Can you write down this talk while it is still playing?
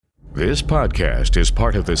This podcast is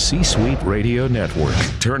part of the C-Suite Radio Network,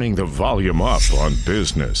 turning the volume up on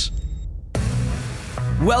business.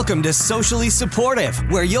 Welcome to Socially Supportive,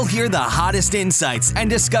 where you'll hear the hottest insights and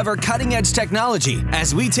discover cutting-edge technology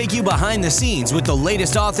as we take you behind the scenes with the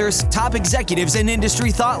latest authors, top executives, and industry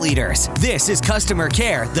thought leaders. This is Customer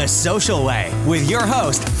Care the Social Way with your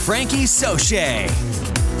host, Frankie Soche.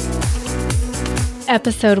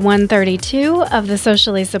 Episode 132 of the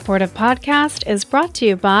Socially Supportive Podcast is brought to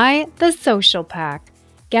you by The Social Pack.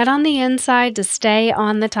 Get on the inside to stay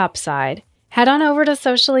on the top side. Head on over to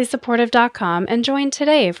sociallysupportive.com and join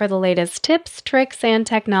today for the latest tips, tricks, and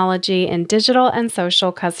technology in digital and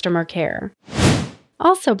social customer care.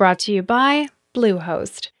 Also brought to you by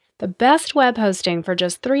Bluehost. The best web hosting for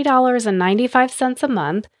just $3.95 a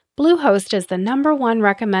month, Bluehost is the #1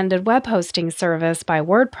 recommended web hosting service by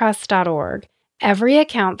WordPress.org. Every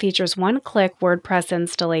account features one-click WordPress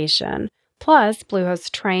installation. Plus, Bluehost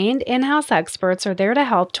trained in-house experts are there to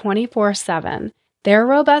help 24/7. Their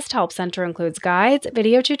robust help center includes guides,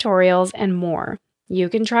 video tutorials, and more. You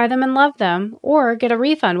can try them and love them, or get a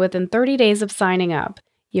refund within 30 days of signing up.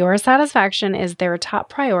 Your satisfaction is their top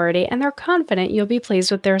priority, and they're confident you'll be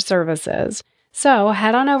pleased with their services. So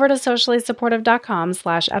head on over to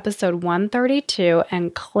sociallysupportive.com/episode 132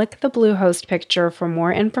 and click the Bluehost picture for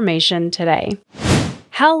more information today.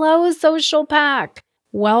 Hello, Social Pack!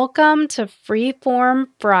 Welcome to Freeform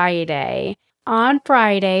Friday. On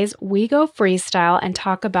Fridays, we go freestyle and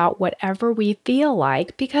talk about whatever we feel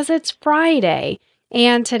like because it's Friday.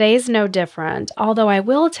 And today's no different. Although I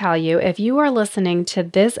will tell you, if you are listening to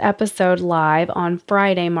this episode live on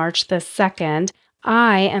Friday, March the 2nd,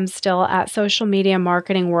 I am still at Social Media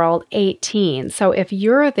Marketing World 18. So if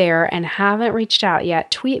you're there and haven't reached out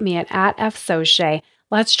yet, tweet me at @fsoche.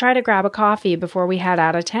 Let's try to grab a coffee before we head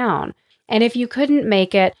out of town. And if you couldn't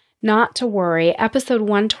make it, not to worry, episode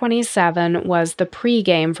 127 was the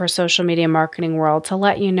pregame for Social Media Marketing World to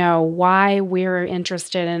let you know why we're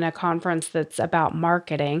interested in a conference that's about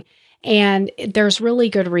marketing. And there's really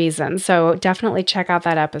good reasons, so definitely check out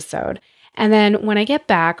that episode. And then when I get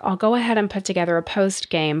back, I'll go ahead and put together a post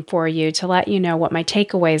game for you to let you know what my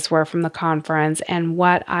takeaways were from the conference and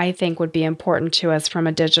what I think would be important to us from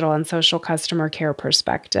a digital and social customer care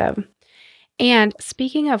perspective. And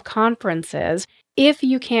speaking of conferences, if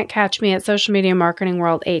you can't catch me at Social Media Marketing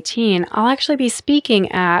World 18, I'll actually be speaking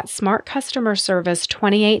at Smart Customer Service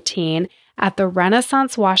 2018 at the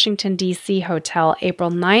Renaissance Washington, D.C. Hotel, April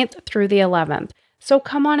 9th through the 11th. So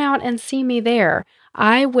come on out and see me there.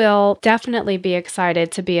 I will definitely be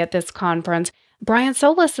excited to be at this conference. Brian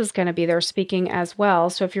Solis is going to be there speaking as well.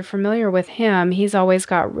 So if you're familiar with him, he's always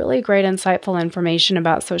got really great, insightful information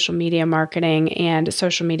about social media marketing and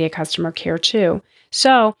social media customer care too.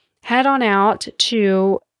 So head on out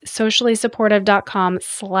to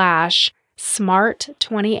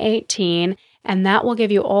sociallysupportive.com/smart2018, and that will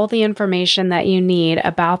give you all the information that you need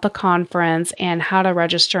about the conference and how to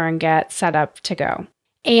register and get set up to go.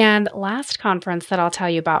 And last conference that I'll tell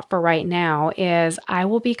you about for right now is I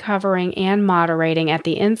will be covering and moderating at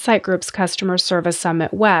the Insight Group's Customer Service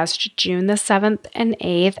Summit West, June the 7th and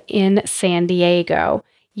 8th in San Diego.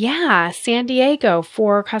 Yeah, San Diego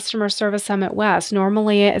for Customer Service Summit West.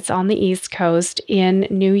 Normally it's on the East Coast in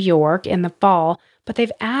New York in the fall, but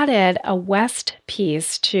they've added a West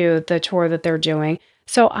piece to the tour that they're doing.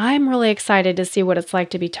 So I'm really excited to see what it's like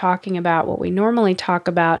to be talking about what we normally talk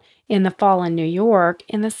about in the fall in New York,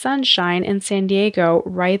 in the sunshine in San Diego,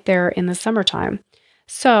 right there in the summertime.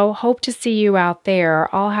 So hope to see you out there.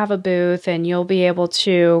 I'll have a booth and you'll be able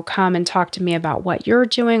to come and talk to me about what you're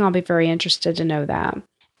doing. I'll be very interested to know that.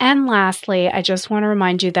 And lastly, I just want to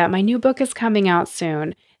remind you that my new book is coming out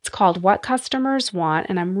soon. It's called What Customers Want,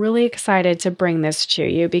 and I'm really excited to bring this to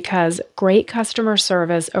you because great customer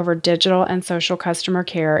service over digital and social customer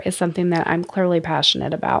care is something that I'm clearly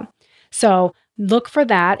passionate about. So look for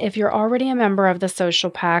that. If you're already a member of the Social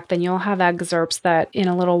Pack, then you'll have excerpts that in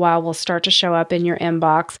a little while will start to show up in your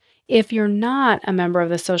inbox. If you're not a member of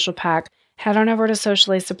the Social Pack, head on over to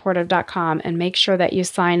sociallysupportive.com and make sure that you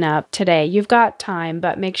sign up today. You've got time,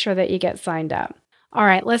 but make sure that you get signed up. All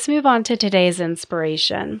right, let's move on to today's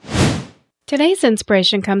inspiration. Today's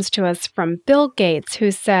inspiration comes to us from Bill Gates,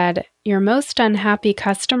 who said, "Your most unhappy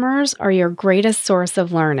customers are your greatest source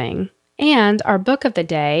of learning." And our book of the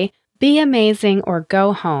day, Be Amazing or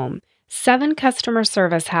Go Home, 7 Customer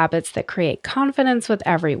Service Habits That Create Confidence with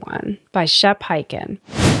Everyone by Shep Hyken.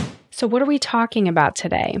 So what are we talking about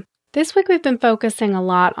today? This week, we've been focusing a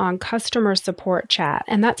lot on customer support chat,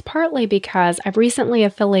 and that's partly because I've recently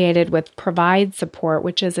affiliated with Provide Support,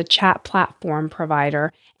 which is a chat platform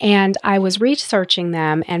provider, and I was researching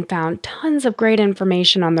them and found tons of great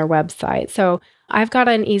information on their website. So I've got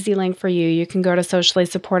an easy link for you. You can go to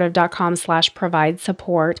sociallysupportive.com/provide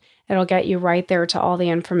support. It'll get you right there to all the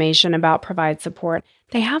information about Provide Support.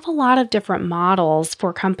 They have a lot of different models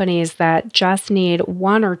for companies that just need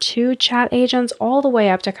 1 or 2 chat agents, all the way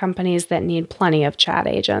up to companies that need plenty of chat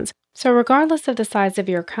agents. So regardless of the size of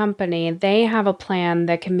your company, they have a plan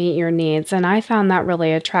that can meet your needs. And I found that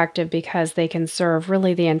really attractive because they can serve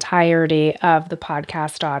really the entirety of the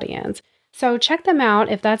podcast audience. So check them out.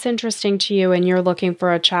 If that's interesting to you and you're looking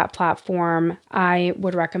for a chat platform, I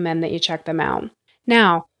would recommend that you check them out.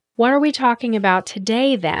 Now, what are we talking about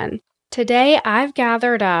today then? Today, I've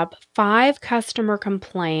gathered up 5 customer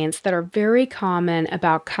complaints that are very common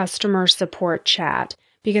about customer support chat.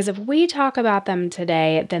 Because if we talk about them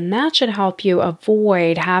today, then that should help you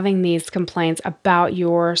avoid having these complaints about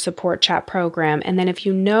your support chat program. And then if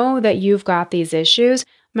you know that you've got these issues,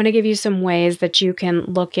 I'm going to give you some ways that you can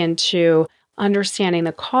look into understanding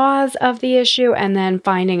the cause of the issue and then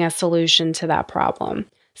finding a solution to that problem.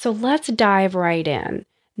 So let's dive right in.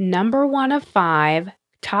 Number 1 of 5,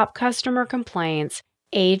 top customer complaints,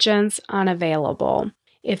 agents unavailable.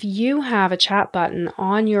 If you have a chat button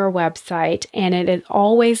on your website and it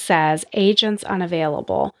always says agents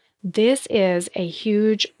unavailable, this is a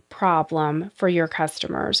huge problem for your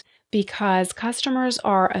customers because customers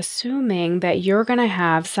are assuming that you're going to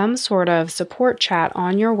have some sort of support chat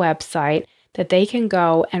on your website that they can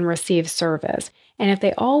go and receive service. And if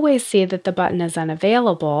they always see that the button is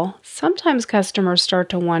unavailable, sometimes customers start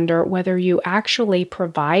to wonder whether you actually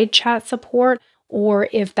provide chat support or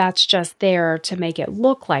if that's just there to make it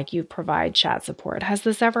look like you provide chat support. Has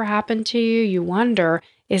this ever happened to you? You wonder,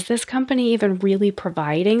 is this company even really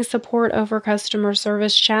providing support over customer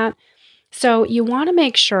service chat? So you want to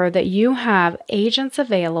make sure that you have agents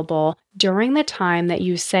available during the time that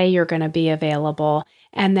you say you're going to be available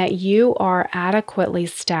and that you are adequately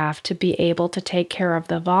staffed to be able to take care of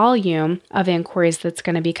the volume of inquiries that's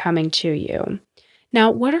going to be coming to you.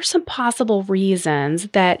 Now, what are some possible reasons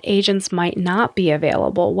that agents might not be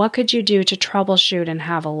available? What could you do to troubleshoot and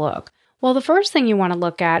have a look? Well, the first thing you want to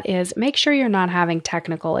look at is make sure you're not having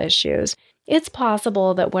technical issues. It's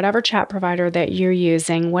possible that whatever chat provider that you're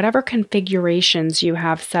using, whatever configurations you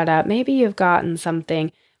have set up, maybe you've gotten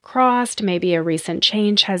something crossed, maybe a recent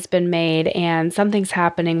change has been made and something's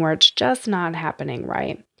happening where it's just not happening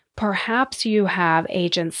right. Perhaps you have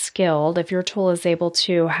agents skilled. If your tool is able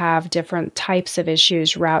to have different types of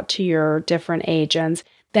issues route to your different agents,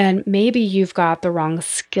 then maybe you've got the wrong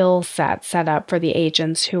skill set set up for the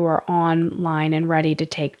agents who are online and ready to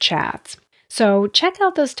take chats. So check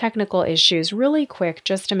out those technical issues really quick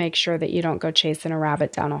just to make sure that you don't go chasing a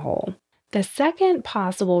rabbit down a hole. The second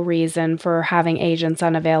possible reason for having agents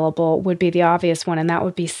unavailable would be the obvious one, and that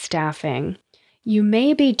would be staffing. You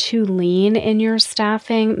may be too lean in your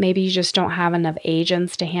staffing. Maybe you just don't have enough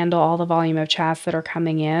agents to handle all the volume of chats that are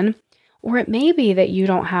coming in. Or it may be that you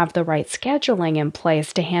don't have the right scheduling in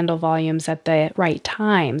place to handle volumes at the right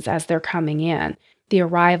times as they're coming in. The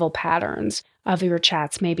arrival patterns of your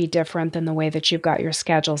chats may be different than the way that you've got your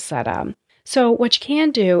schedule set up. So what you can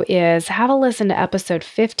do is have a listen to episode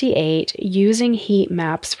 58, Using Heat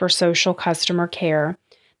Maps for Social Customer Care.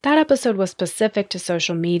 That episode was specific to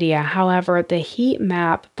social media. However, the heat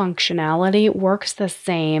map functionality works the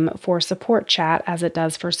same for support chat as it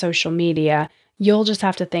does for social media. You'll just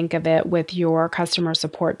have to think of it with your customer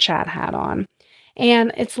support chat hat on.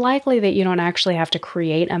 And it's likely that you don't actually have to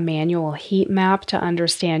create a manual heat map to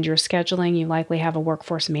understand your scheduling. You likely have a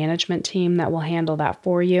workforce management team that will handle that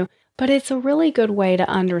for you. But it's a really good way to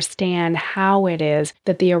understand how it is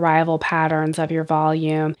that the arrival patterns of your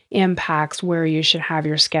volume impacts where you should have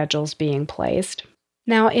your schedules being placed.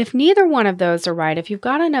 Now, if neither one of those are right, if you've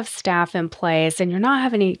got enough staff in place and you're not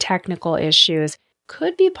having any technical issues,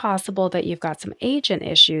 could be possible that you've got some agent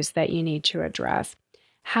issues that you need to address.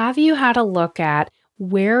 Have you had a look at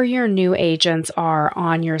where your new agents are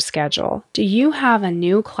on your schedule? Do you have a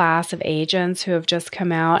new class of agents who have just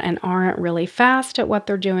come out and aren't really fast at what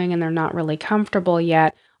they're doing and they're not really comfortable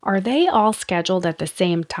yet? Are they all scheduled at the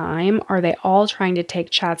same time? Are they all trying to take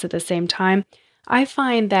chats at the same time? I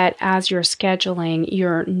find that as you're scheduling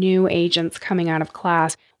your new agents coming out of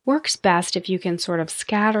class, works best if you can sort of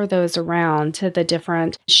scatter those around to the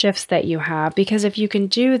different shifts that you have, because if you can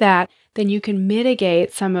do that, then you can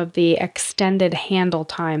mitigate some of the extended handle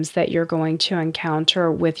times that you're going to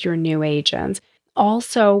encounter with your new agents.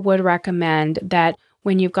 Also would recommend that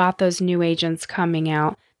when you've got those new agents coming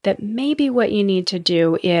out, that maybe what you need to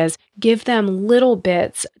do is give them little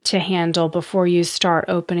bits to handle before you start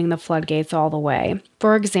opening the floodgates all the way.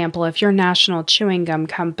 For example, if you're a national chewing gum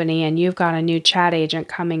company and you've got a new chat agent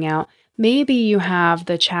coming out, maybe you have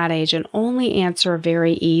the chat agent only answer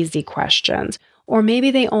very easy questions, or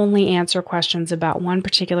maybe they only answer questions about one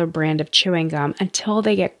particular brand of chewing gum until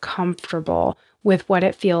they get comfortable with what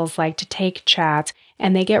it feels like to take chats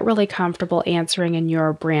and they get really comfortable answering in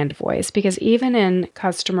your brand voice. Because even in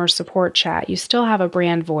customer support chat, you still have a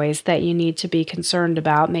brand voice that you need to be concerned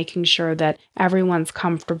about, making sure that everyone's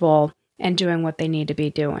comfortable and doing what they need to be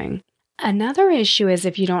doing. Another issue is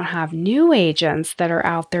if you don't have new agents that are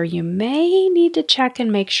out there, you may need to check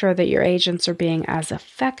and make sure that your agents are being as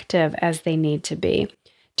effective as they need to be.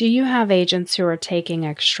 Do you have agents who are taking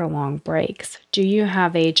extra long breaks? Do you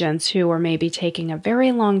have agents who are maybe taking a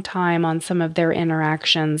very long time on some of their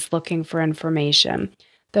interactions looking for information?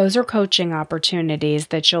 Those are coaching opportunities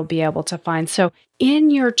that you'll be able to find. So in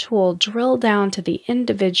your tool, drill down to the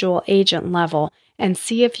individual agent level and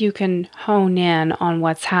see if you can hone in on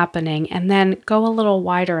what's happening, and then go a little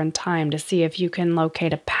wider in time to see if you can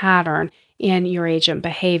locate a pattern in your agent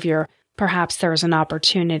behavior. Perhaps there's an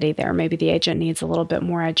opportunity there. Maybe the agent needs a little bit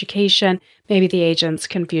more education. Maybe the agent's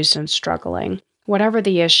confused and struggling. Whatever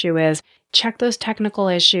the issue is, check those technical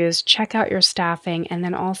issues, check out your staffing, and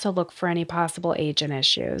then also look for any possible agent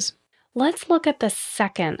issues. Let's look at the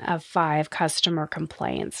second of 5 customer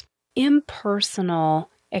complaints: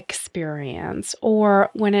 impersonal experience, or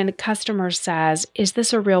when a customer says, "Is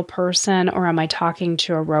this a real person or am I talking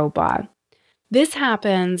to a robot?" This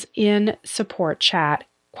happens in support chat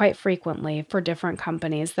quite frequently for different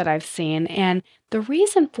companies that I've seen, and the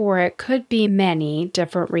reason for it could be many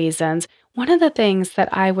different reasons. One of the things that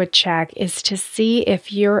I would check is to see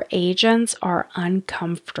if your agents are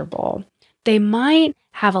uncomfortable. They might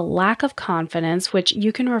have a lack of confidence, which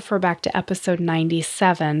you can refer back to episode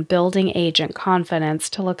 97, Building Agent Confidence,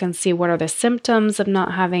 to look and see what are the symptoms of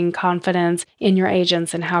not having confidence in your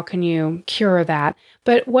agents and how can you cure that.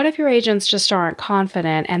 But what if your agents just aren't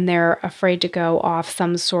confident and they're afraid to go off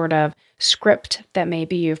some sort of script that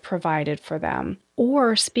maybe you've provided for them?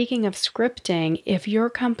 Or speaking of scripting, if your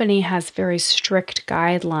company has very strict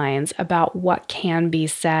guidelines about what can be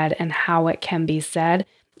said and how it can be said,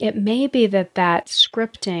 it may be that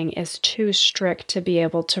scripting is too strict to be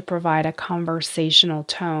able to provide a conversational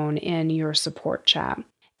tone in your support chat.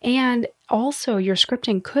 And also, your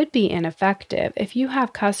scripting could be ineffective. If you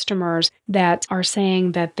have customers that are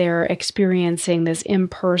saying that they're experiencing this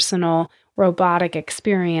impersonal, robotic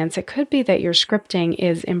experience, it could be that your scripting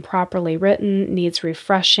is improperly written, needs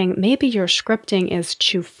refreshing. Maybe your scripting is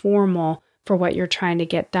too formal for what you're trying to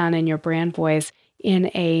get done in your brand voice in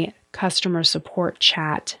a customer support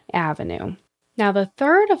chat avenue. Now, the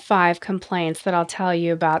third of 5 complaints that I'll tell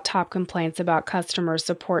you about, top complaints about customer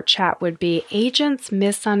support chat, would be agents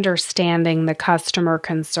misunderstanding the customer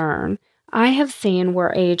concern. I have seen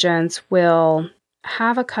where agents will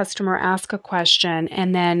have a customer ask a question,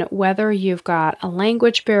 and then whether you've got a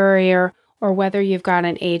language barrier or whether you've got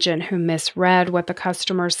an agent who misread what the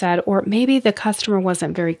customer said, or maybe the customer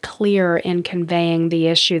wasn't very clear in conveying the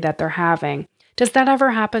issue that they're having. Does that ever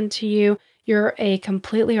happen to you? You're a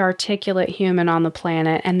completely articulate human on the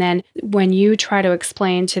planet, and then when you try to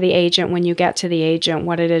explain to the agent, when you get to the agent,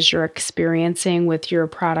 what it is you're experiencing with your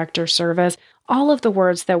product or service, all of the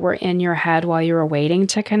words that were in your head while you were waiting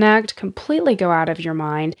to connect completely go out of your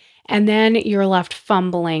mind, and then you're left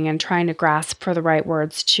fumbling and trying to grasp for the right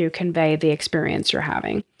words to convey the experience you're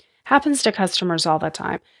having. Happens to customers all the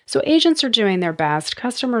time. So agents are doing their best.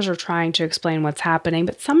 Customers are trying to explain what's happening,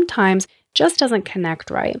 but sometimes just doesn't connect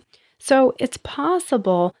right. So it's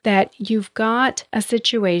possible that you've got a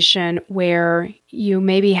situation where you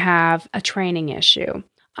maybe have a training issue.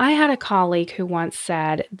 I had a colleague who once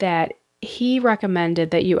said that he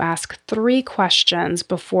recommended that you ask 3 questions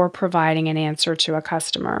before providing an answer to a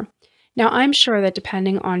customer. Now, I'm sure that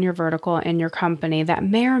depending on your vertical in your company, that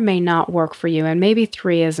may or may not work for you, and maybe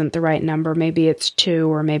 3 isn't the right number, maybe it's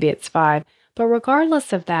 2 or maybe it's 5. But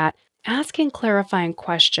regardless of that, asking clarifying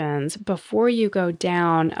questions before you go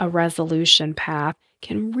down a resolution path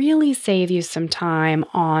can really save you some time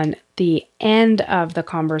on the end of the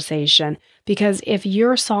conversation. Because if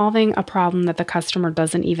you're solving a problem that the customer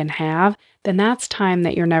doesn't even have, then that's time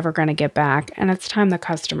that you're never going to get back, and it's time the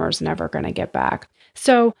customer's never going to get back.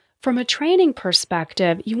 So from a training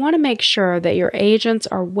perspective, you want to make sure that your agents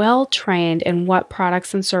are well trained in what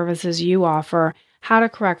products and services you offer, how to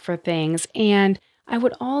correct for things, and I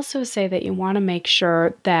would also say that you want to make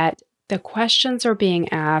sure that the questions are being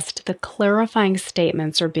asked, the clarifying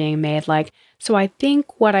statements are being made, like, So I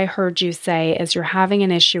think what I heard you say is you're having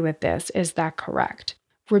an issue with this. Is that correct?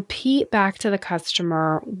 Repeat back to the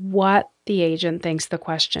customer what the agent thinks the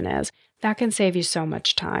question is. That can save you so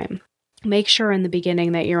much time. Make sure in the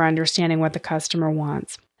beginning that you're understanding what the customer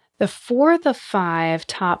wants. The fourth of 5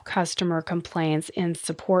 top customer complaints in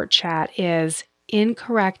support chat is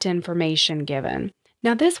incorrect information given.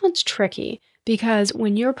 Now, this one's tricky because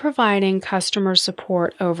when you're providing customer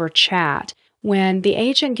support over chat, when the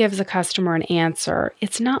agent gives a customer an answer,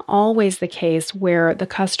 it's not always the case where the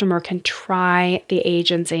customer can try the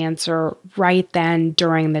agent's answer right then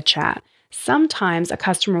during the chat. Sometimes a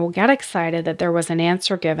customer will get excited that there was an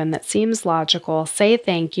answer given that seems logical, say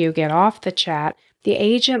thank you, get off the chat. The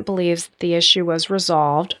agent believes the issue was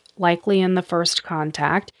resolved, likely in the first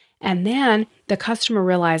contact, and then the customer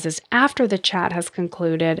realizes after the chat has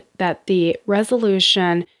concluded that the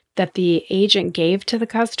resolution that the agent gave to the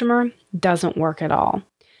customer doesn't work at all.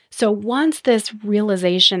 So once this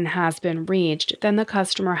realization has been reached, then the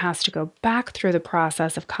customer has to go back through the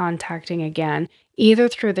process of contacting again, either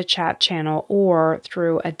through the chat channel or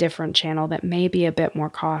through a different channel that may be a bit more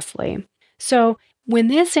costly. So when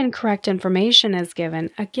this incorrect information is given,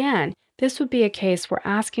 again, this would be a case where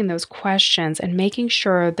asking those questions and making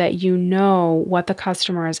sure that you know what the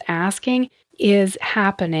customer is asking is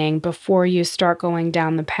happening before you start going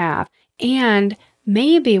down the path. And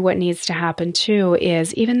maybe what needs to happen too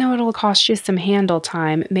is, even though it'll cost you some handle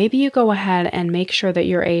time, maybe you go ahead and make sure that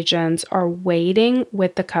your agents are waiting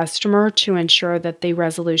with the customer to ensure that the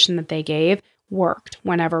resolution that they gave worked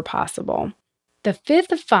whenever possible. The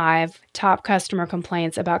fifth of 5 top customer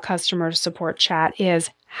complaints about customer support chat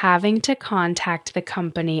is having to contact the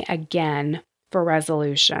company again for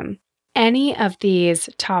resolution. Any of these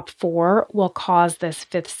top 4 will cause this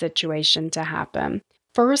 5th situation to happen.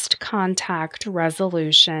 First contact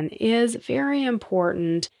resolution is very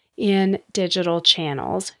important in digital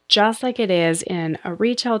channels, just like it is in a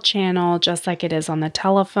retail channel, just like it is on the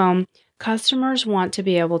telephone. Customers want to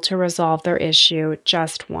be able to resolve their issue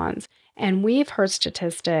just once. And we've heard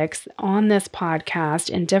statistics on this podcast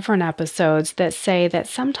in different episodes that say that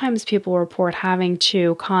sometimes people report having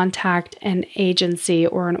to contact an agency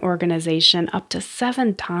or an organization up to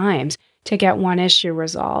 7 times to get one issue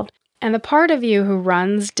resolved. And the part of you who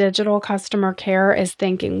runs digital customer care is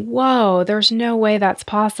thinking, whoa, there's no way that's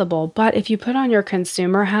possible. But if you put on your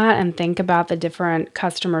consumer hat and think about the different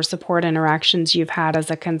customer support interactions you've had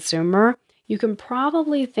as a consumer, you can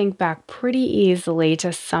probably think back pretty easily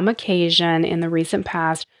to some occasion in the recent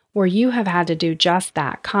past where you have had to do just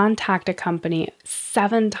that, contact a company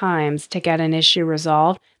 7 times to get an issue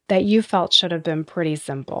resolved that you felt should have been pretty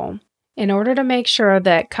simple. In order to make sure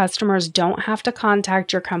that customers don't have to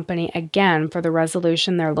contact your company again for the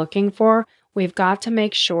resolution they're looking for, we've got to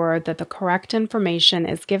make sure that the correct information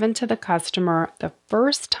is given to the customer the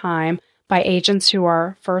first time by agents who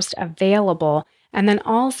are first available, and then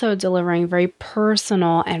also delivering very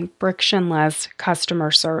personal and frictionless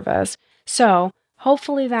customer service. So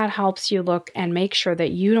hopefully that helps you look and make sure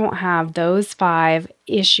that you don't have those 5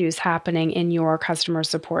 issues happening in your customer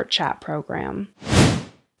support chat program.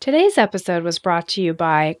 Today's episode was brought to you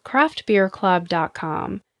by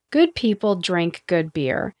craftbeerclub.com. Good people drink good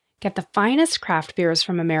beer. Get the finest craft beers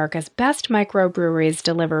from America's best microbreweries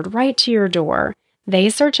delivered right to your door. They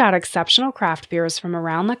search out exceptional craft beers from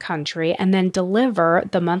around the country and then deliver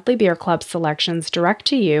the monthly beer club selections direct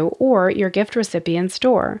to you or your gift recipient's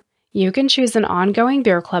door. You can choose an ongoing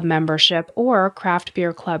beer club membership or craft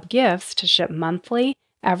beer club gifts to ship monthly,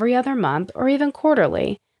 every other month, or even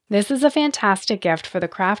quarterly. This is a fantastic gift for the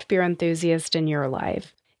craft beer enthusiast in your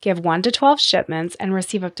life. Give 1 to 12 shipments and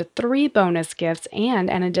receive up to 3 bonus gifts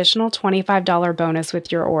and an additional $25 bonus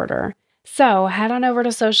with your order. So head on over to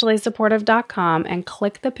sociallysupportive.com and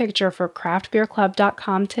click the picture for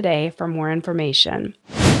craftbeerclub.com today for more information.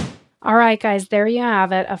 All right, guys, there you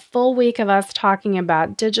have it. A full week of us talking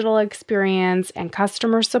about digital experience and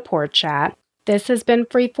customer support chat. This has been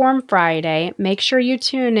Freeform Friday. Make sure you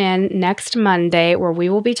tune in next Monday where we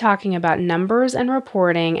will be talking about numbers and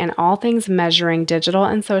reporting and all things measuring digital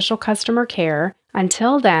and social customer care.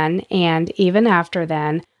 Until then, and even after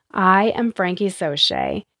then, I am Frankie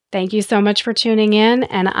Soche. Thank you so much for tuning in,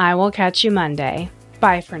 and I will catch you Monday.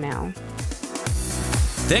 Bye for now.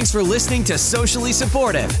 Thanks for listening to Socially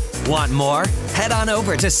Supportive. Want more? Head on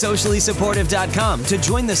over to sociallysupportive.com to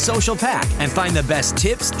join the social pack and find the best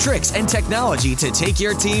tips, tricks, and technology to take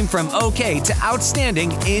your team from okay to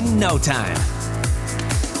outstanding in no time.